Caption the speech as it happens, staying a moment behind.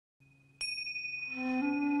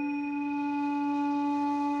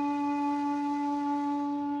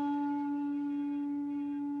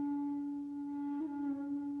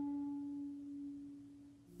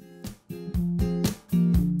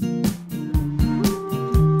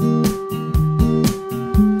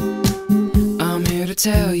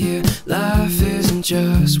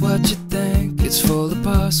just what you think. It's full of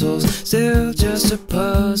puzzles, still just a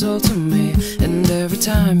puzzle to me. And every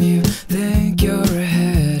time you think you're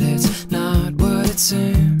ahead, it's not what it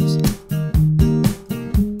seems.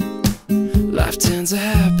 Life tends to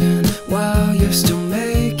happen while you're still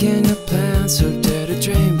making your plans. So dare to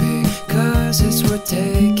dream big, 'cause it's worth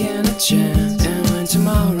taking a chance. And when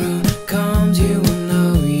tomorrow comes, you will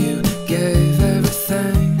know you gave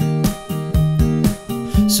everything.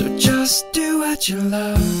 So just do what you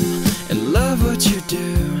love and love what you do.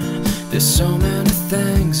 There's so many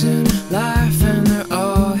things in life and they're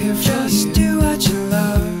all here for you. Just do what you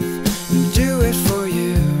love and do it for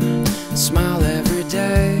you. Smile every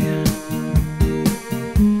day.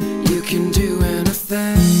 You can do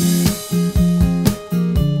anything.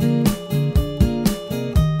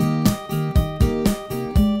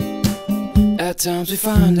 At times we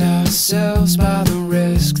find ourselves by the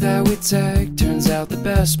risk that we take. Turns out the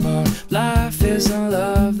best part of life is the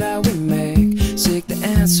love that we make. Seek the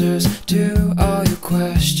answers to all your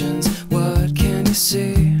questions. What can you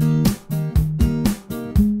see?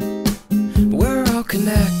 We're all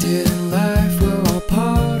connected in life, we're all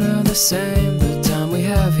part of the same. The time we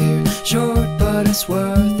have here, short, but it's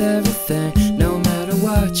worth everything. No matter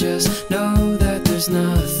what, just know that there's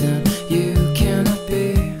nothing you cannot be.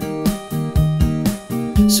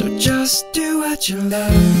 So just do what you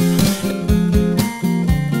love.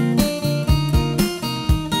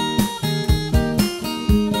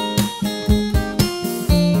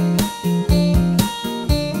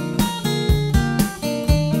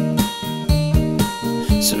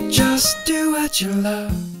 So just do what you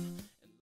love.